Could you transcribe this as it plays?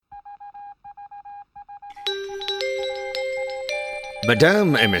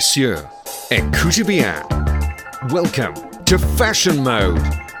Mesdames et messieurs, écoutez bien. Welcome to Fashion Mode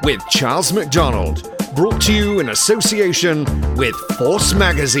with Charles McDonald, brought to you in association with Force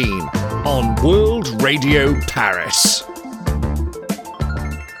Magazine on World Radio Paris.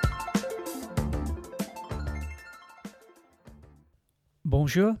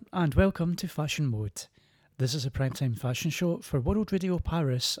 Bonjour and welcome to Fashion Mode. This is a primetime fashion show for World Radio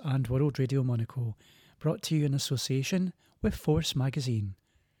Paris and World Radio Monaco, brought to you in association with Force Magazine.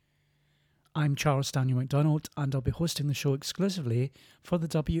 I'm Charles Daniel McDonald and I'll be hosting the show exclusively for the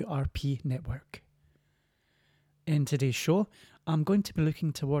WRP network. In today's show, I'm going to be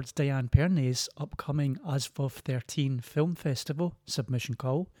looking towards Diane Pernay's upcoming ASVOF 13 Film Festival submission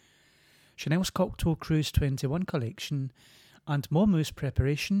call, Chanel's Cocktail Cruise 21 collection, and Momu's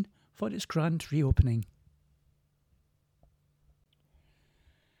preparation for its grand reopening.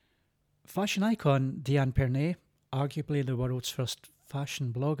 Fashion icon Diane Pernay, arguably the world's first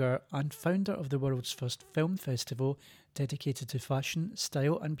fashion blogger and founder of the world's first film festival dedicated to fashion,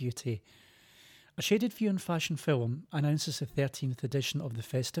 style and beauty. A Shaded View on Fashion Film announces the 13th edition of the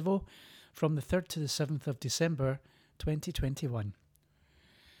festival from the 3rd to the 7th of December 2021.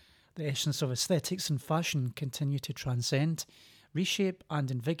 The essence of aesthetics and fashion continue to transcend, reshape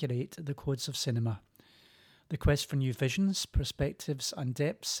and invigorate the codes of cinema. The quest for new visions, perspectives and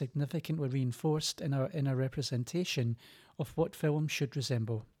depths significantly reinforced in our inner representation of what film should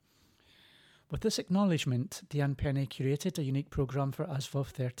resemble. With this acknowledgement, Diane Pernay curated a unique programme for ASVOF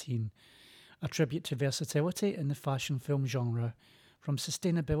 13, a tribute to versatility in the fashion film genre, from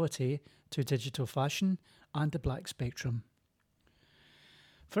sustainability to digital fashion and the black spectrum.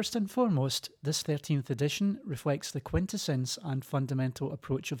 First and foremost, this 13th edition reflects the quintessence and fundamental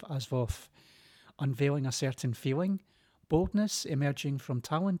approach of ASVOF, unveiling a certain feeling, boldness emerging from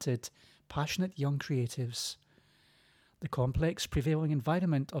talented, passionate young creatives. The complex prevailing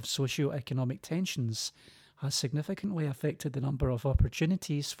environment of socio-economic tensions has significantly affected the number of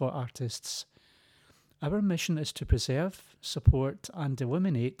opportunities for artists. Our mission is to preserve, support and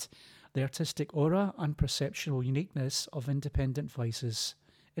illuminate the artistic aura and perceptual uniqueness of independent voices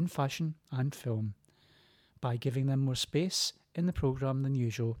in fashion and film, by giving them more space in the programme than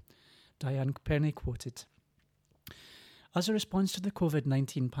usual, Diane Pernay quoted. As a response to the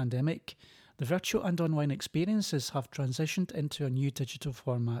COVID-19 pandemic, the virtual and online experiences have transitioned into a new digital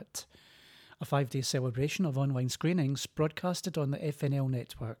format. A 5-day celebration of online screenings broadcasted on the FNL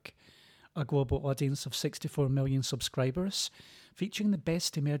network, a global audience of 64 million subscribers, featuring the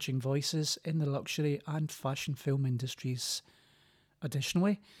best emerging voices in the luxury and fashion film industries.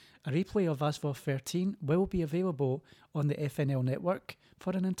 Additionally, a replay of ASVOF 13 will be available on the FNL network for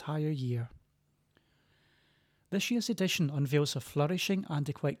an entire year. This year's edition unveils a flourishing and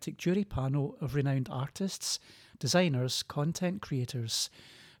eclectic jury panel of renowned artists, designers, content creators,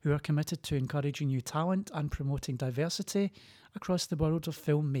 who are committed to encouraging new talent and promoting diversity across the world of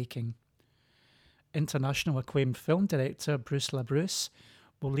filmmaking. International acclaimed film director Bruce LaBruce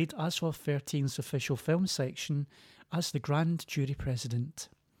will lead ASVOF 13's official film section as the Grand Jury President.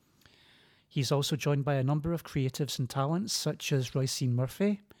 He's also joined by a number of creatives and talents such as Roisin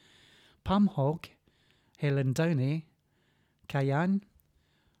Murphy, Pam Hogg, Helen Downey, Kayan,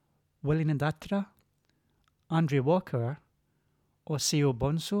 Willie Ndatra, Andre Walker, Oseo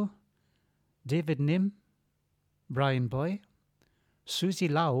Bonso, David Nim, Brian Boy, Susie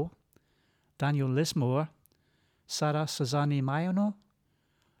Lau, Daniel Lismore, Sarah Suzanne Mayono,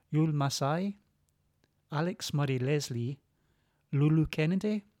 Yul Masai, Alex Murray Leslie, Lulu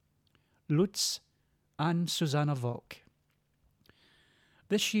Kennedy, Lutz, and Susanna Vogt.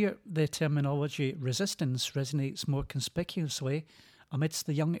 This year, the terminology resistance resonates more conspicuously amidst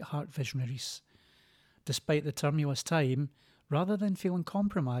the young at heart visionaries. Despite the tumultuous time, rather than feeling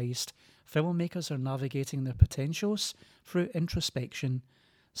compromised, filmmakers are navigating their potentials through introspection,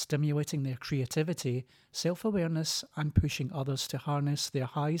 stimulating their creativity, self-awareness, and pushing others to harness their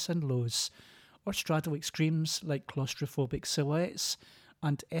highs and lows, or straddle extremes like claustrophobic silhouettes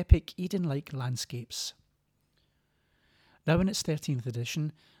and epic Eden-like landscapes. Now in its 13th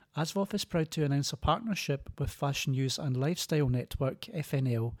edition, ASVOF is proud to announce a partnership with Fashion News and Lifestyle Network,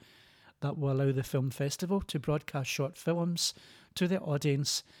 FNL, that will allow the film festival to broadcast short films to their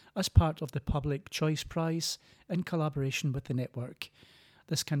audience as part of the Public Choice Prize in collaboration with the network.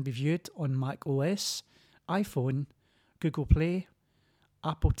 This can be viewed on Mac OS, iPhone, Google Play,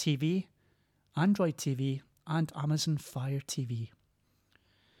 Apple TV, Android TV and Amazon Fire TV.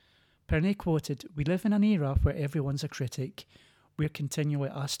 Pernay quoted, "We live in an era where everyone's a critic. We're continually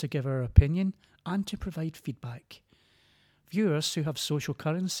asked to give our opinion and to provide feedback. Viewers who have social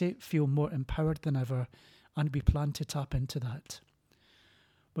currency feel more empowered than ever, and we plan to tap into that.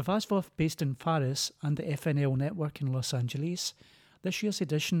 With ASVOF based in Paris and the FNL network in Los Angeles, this year's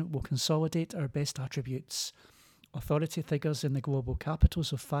edition will consolidate our best attributes. Authority figures in the global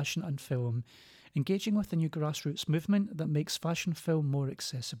capitals of fashion and film, engaging with the new grassroots movement that makes fashion film more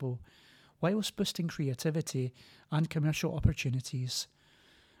accessible, whilst boosting creativity and commercial opportunities.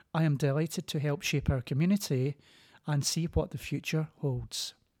 I am delighted to help shape our community and see what the future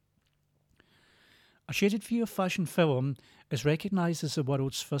holds. A Shaded View of Fashion Film is recognised as the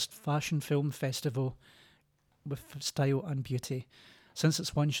world's first fashion film festival with style and beauty. Since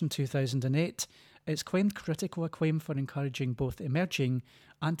its launch in 2008, it's claimed critical acclaim for encouraging both emerging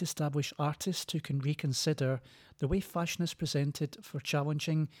and established artists to reconsider the way fashion is presented for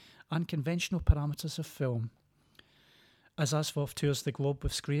challenging and conventional parameters of film. As ASVOF tours the globe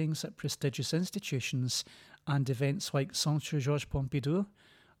with screenings at prestigious institutions and events like Centre Georges Pompidou,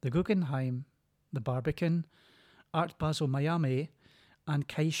 the Guggenheim, the Barbican, Art Basel Miami, and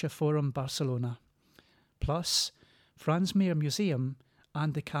Caixa Forum Barcelona. Plus, Franz Mayer Museum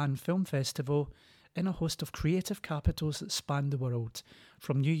and the Cannes Film Festival in a host of creative capitals that span the world,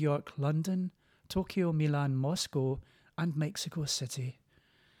 from New York, London, Tokyo, Milan, Moscow, and Mexico City.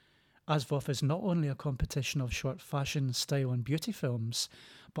 ASVOF is not only a competition of short fashion, style and beauty films,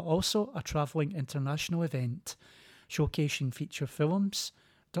 but also a travelling international event, showcasing feature films,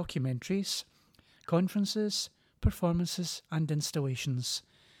 documentaries, conferences, performances and installations,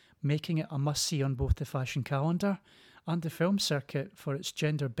 making it a must-see on both the fashion calendar and the film circuit for its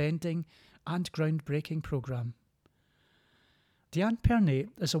gender-bending and groundbreaking programme. Diane Pernet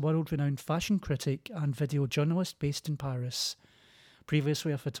is a world-renowned fashion critic and video journalist based in Paris.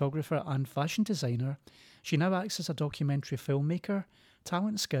 Previously a photographer and fashion designer, she now acts as a documentary filmmaker,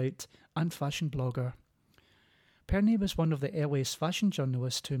 talent scout and fashion blogger. Pernet was one of the earliest fashion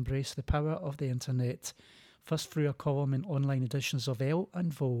journalists to embrace the power of the internet, first through a column in online editions of Elle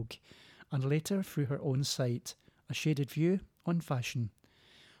and Vogue, and later through her own site, A Shaded View on Fashion,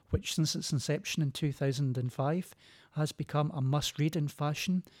 which since its inception in 2005 has become a must-read in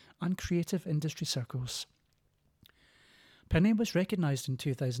fashion and creative industry circles. Pernet was recognised in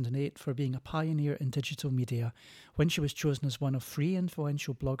 2008 for being a pioneer in digital media when she was chosen as one of 3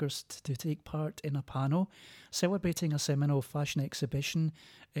 influential bloggers to take part in a panel celebrating a seminal fashion exhibition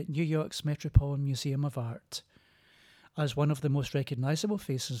at New York's Metropolitan Museum of Art. As one of the most recognisable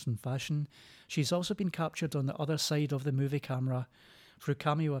faces in fashion, she's also been captured on the other side of the movie camera through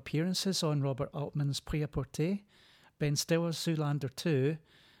cameo appearances on Robert Altman's Prêt-à-Porter, Ben Stiller's Zoolander 2,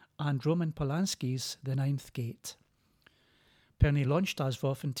 and Roman Polanski's The Ninth Gate. Pernet launched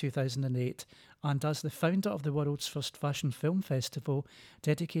ASVOF in 2008, and as the founder of the world's first fashion film festival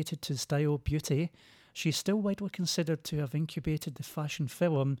dedicated to style beauty, she's still widely considered to have incubated the fashion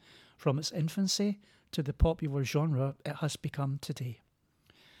film from its infancy to the popular genre it has become today.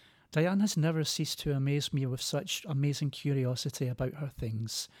 Diane has never ceased to amaze me with such amazing curiosity about her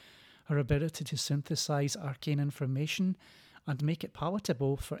things, her ability to synthesise arcane information and make it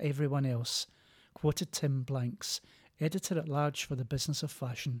palatable for everyone else, quoted Tim Blanks, editor-at-large for the Business of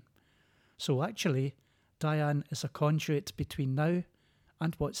Fashion. So actually, Diane is a conduit between now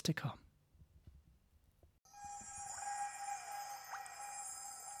and what's to come.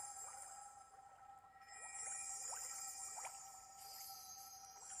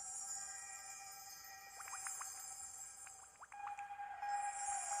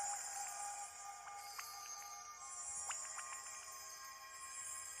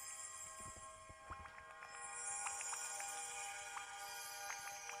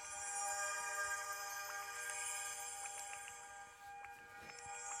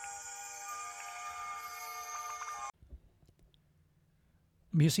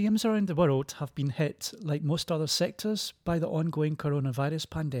 Museums around the world have been hit, like most other sectors, by the ongoing coronavirus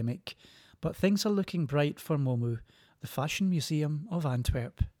pandemic, but things are looking bright for MoMU, the Fashion Museum of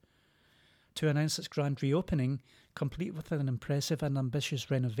Antwerp. To announce its grand reopening, complete with an impressive and ambitious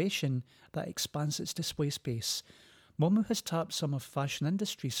renovation that expands its display space, MoMU has tapped some of fashion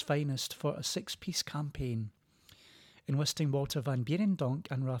industry's finest for a 6-piece campaign, enlisting Walter van Beirendonck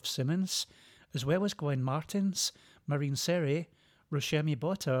and Raf Simons, as well as Glenn Martins, Marine Serre, Roshemi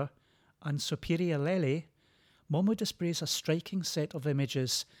Botter and Sopiria Lele. MoMU displays a striking set of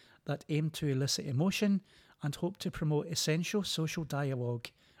images that aim to elicit emotion and hope to promote essential social dialogue,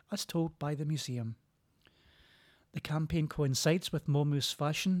 as told by the museum. The campaign coincides with MoMU's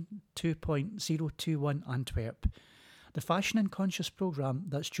Fashion 2.021 Antwerp, the fashion and conscious programme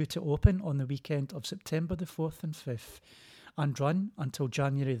that's due to open on the weekend of September the 4th and 5th and run until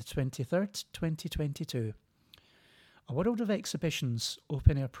January the 23rd, 2022. A world of exhibitions,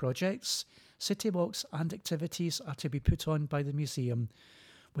 open-air projects, city walks and activities are to be put on by the museum,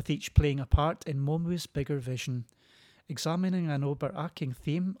 with each playing a part in Momu's bigger vision, examining an overarching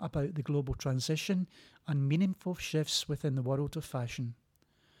theme about the global transition and meaningful shifts within the world of fashion.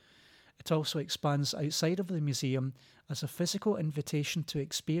 It also expands outside of the museum as a physical invitation to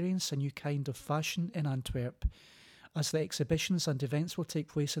experience a new kind of fashion in Antwerp, as the exhibitions and events will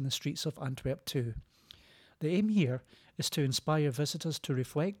take place in the streets of Antwerp too. The aim here is to inspire visitors to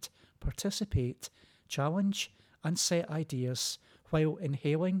reflect, participate, challenge and set ideas while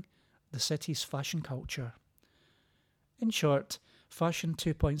inhaling the city's fashion culture. In short, Fashion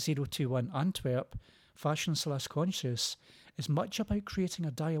 2.021 Antwerp, Fashion/Conscious, is much about creating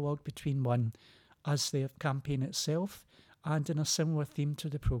a dialogue between one, as the campaign itself, and in a similar theme to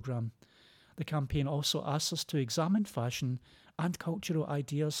the programme. The campaign also asks us to examine fashion and cultural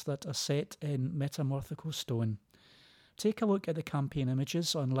ideas that are set in metamorphical stone. Take a look at the campaign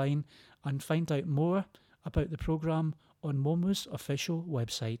images online and find out more about the programme on Momu's official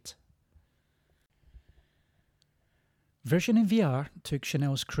website. Version in VR took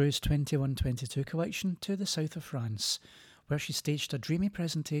Chanel's Cruise 21-22 collection to the south of France, where she staged a dreamy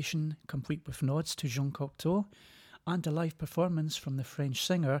presentation complete with nods to Jean Cocteau and a live performance from the French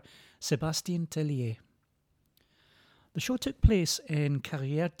singer Sébastien Tellier. The show took place in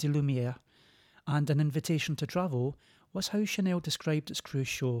Carrière de Lumière, and an invitation to travel was how Chanel described its cruise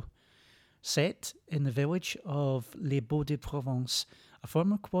show. Set in the village of Les Baux-de-Provence, a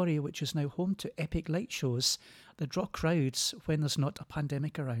former quarry which is now home to epic light shows that draw crowds when there's not a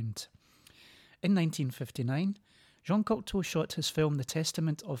pandemic around. In 1959, Jean Cocteau shot his film The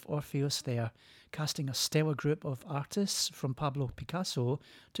Testament of Orpheus there, casting a stellar group of artists from Pablo Picasso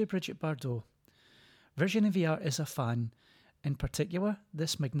to Brigitte Bardot. Virginie Viard is a fan. In particular,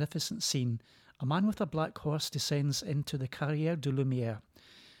 this magnificent scene, a man with a black horse descends into the Carrière de Lumière,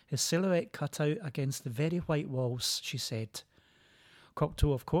 his silhouette cut out against the very white walls, she said.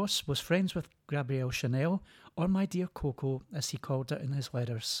 Cocteau, of course, was friends with Gabrielle Chanel, or my dear Coco, as he called her in his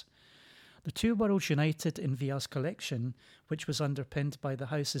letters. The two worlds united in Viard's collection, which was underpinned by the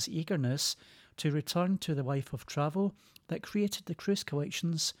house's eagerness to return to the life of travel that created the cruise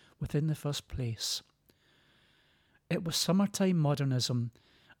collections within the first place. It was summertime modernism,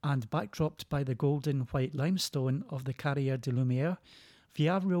 and backdropped by the golden white limestone of the Carrière de Lumière,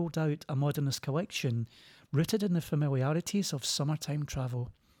 Viard rolled out a modernist collection rooted in the familiarities of summertime travel.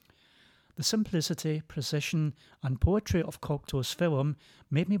 The simplicity, precision and poetry of Cocteau's film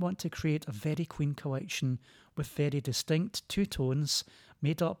made me want to create a very clean collection with very distinct two tones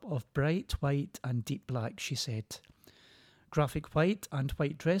made up of bright white and deep black, she said. Graphic white and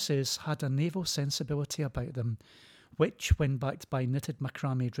white dresses had a naval sensibility about them, which, when backed by knitted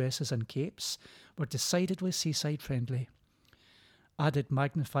macrame dresses and capes, were decidedly seaside friendly. Added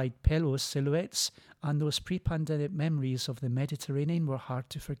magnified pillows silhouettes and those pre-pandemic memories of the Mediterranean were hard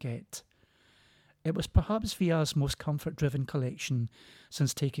to forget. It was perhaps Viard's most comfort-driven collection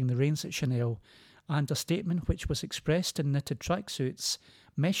since taking the reins at Chanel, and a statement which was expressed in knitted tracksuits,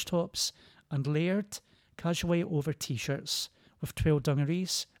 mesh tops and layered, casually over t-shirts with twill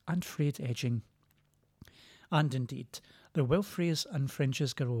dungarees and frayed edging. And indeed, there were frills and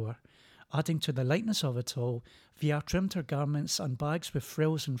fringes galore. Adding to the lightness of it all, Viard trimmed her garments and bags with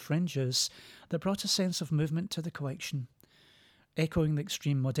frills and fringes that brought a sense of movement to the collection. Echoing the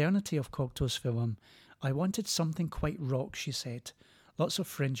extreme modernity of Cocteau's film, I wanted something quite rock, she said. Lots of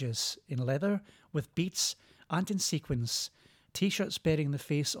fringes, in leather, with beads, and in sequins. T-shirts bearing the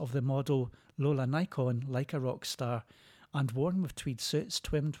face of the model Lola Nikon like a rock star, and worn with tweed suits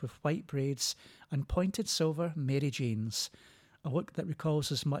trimmed with white braids and pointed silver Mary Janes, a look that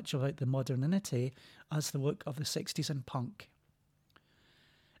recalls as much about the modernity as the look of the 60s and punk.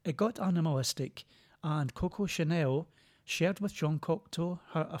 It got animalistic, and Coco Chanel shared with Jean Cocteau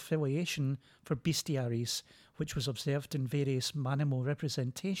her affiliation for bestiaries, which was observed in various manimal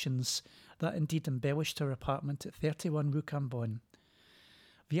representations that indeed embellished her apartment at 31 Rue Cambon.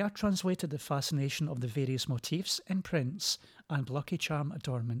 Viard translated the fascination of the various motifs in prints and Lucky Charm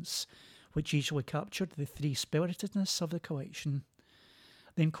adornments, which usually captured the three-spiritedness of the collection.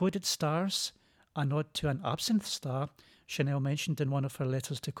 The encoded stars, a nod to an absinthe star, Chanel mentioned in one of her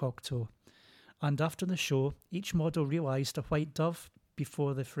letters to Cocteau. And after the show, each model realised a white dove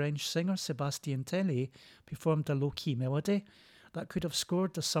before the French singer Sébastien Tellier performed a low-key melody that could have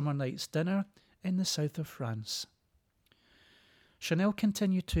scored a summer night's dinner in the south of France. Chanel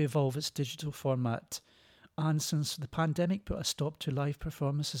continued to evolve its digital format, and since the pandemic put a stop to live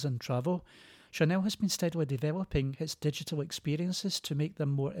performances and travel, Chanel has been steadily developing its digital experiences to make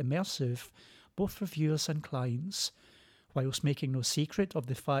them more immersive, both for viewers and clients, whilst making no secret of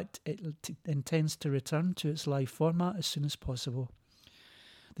the fact it intends to return to its live format as soon as possible.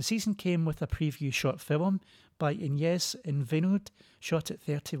 The season came with a preview short film by Inès Invenoud, shot at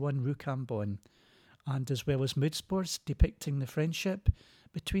 31 Rue Cambon, and as well as mood boards depicting the friendship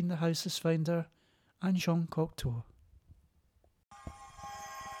between the house's founder and Jean Cocteau.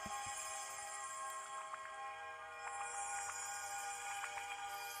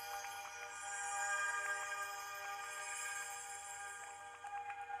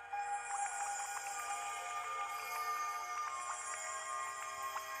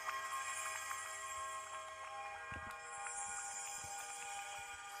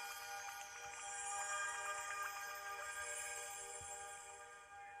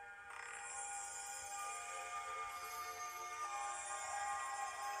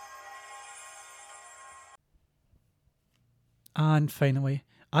 And finally,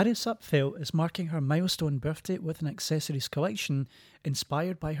 Iris Upfeld is marking her milestone birthday with an accessories collection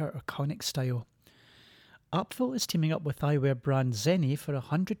inspired by her iconic style. Upfeld is teaming up with eyewear brand Zenni for a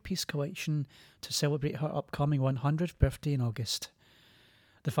 100-piece collection to celebrate her upcoming 100th birthday in August.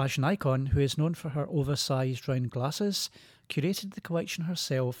 The fashion icon, who is known for her oversized round glasses, curated the collection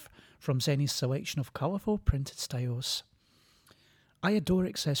herself from Zenni's selection of colourful printed styles. I adore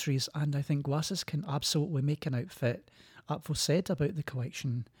accessories and I think glasses can absolutely make an outfit, Upfeld said about the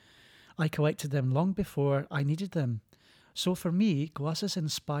collection. I collected them long before I needed them. So for me, glasses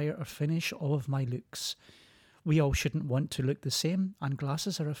inspire or finish all of my looks. We all shouldn't want to look the same, and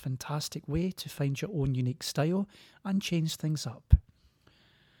glasses are a fantastic way to find your own unique style and change things up.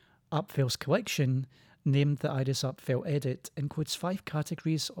 Upfeld's collection, named the Iris Upfeld Edit, includes 5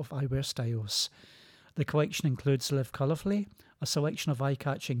 categories of eyewear styles. The collection includes Live Colourfully, a selection of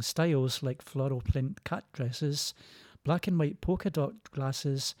eye-catching styles like floral print cat dresses, black and white polka dot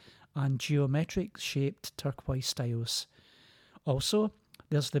glasses, and geometric-shaped turquoise styles. Also,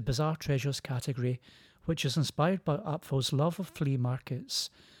 there's the Bizarre Treasures category, which is inspired by Upfeld's love of flea markets,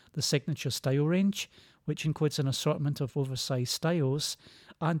 the Signature Style range, which includes an assortment of oversized styles,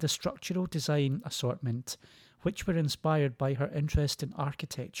 and the Structural Design assortment, which were inspired by her interest in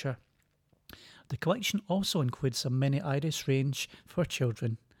architecture. The collection also includes a mini iris range for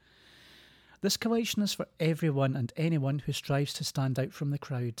children. This collection is for everyone and anyone who strives to stand out from the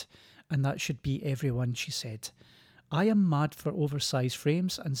crowd, and that should be everyone, she said. I am mad for oversized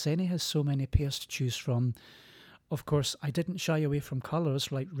frames, and Zenni has so many pairs to choose from. Of course, I didn't shy away from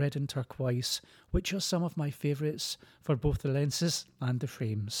colours like red and turquoise, which are some of my favourites for both the lenses and the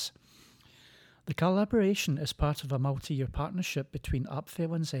frames. The collaboration is part of a multi-year partnership between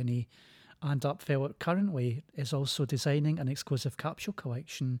Upfeld and Zenni, and Upfeld currently is also designing an exclusive capsule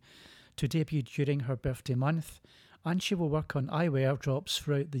collection to debut during her birthday month, and she will work on eyewear drops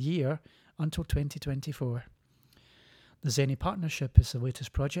throughout the year until 2024. The Zenni partnership is the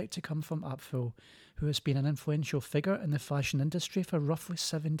latest project to come from Upfeld, who has been an influential figure in the fashion industry for roughly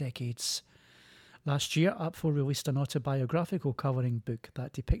 7 decades. Last year, Upfeld released an autobiographical colouring book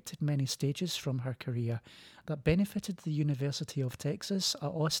that depicted many stages from her career that benefited the University of Texas at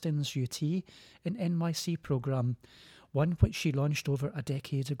Austin's UT in NYC programme, one which she launched over a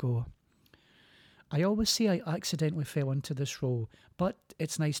decade ago. I always say I accidentally fell into this role, but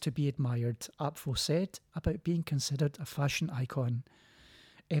it's nice to be admired, Upfeld said about being considered a fashion icon.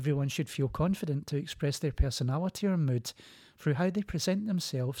 Everyone should feel confident to express their personality or mood through how they present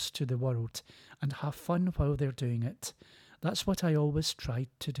themselves to the world and have fun while they're doing it. That's what I always tried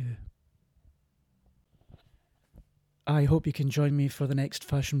to do. I hope you can join me for the next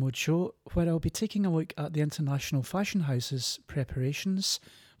Fashion Mode show, where I'll be taking a look at the international fashion houses' preparations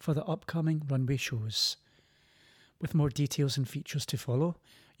for the upcoming runway shows. With more details and features to follow,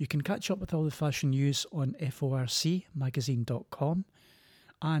 you can catch up with all the fashion news on forcmagazine.com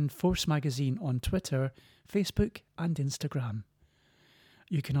and Force Magazine on Twitter, Facebook and Instagram.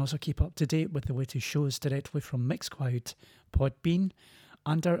 You can also keep up to date with the latest shows directly from Mixcloud, Podbean,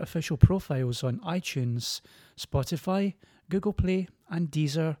 and our official profiles on iTunes, Spotify, Google Play and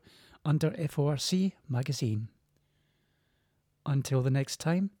Deezer under FORC Magazine. Until the next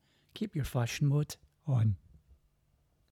time, keep your fashion mode on.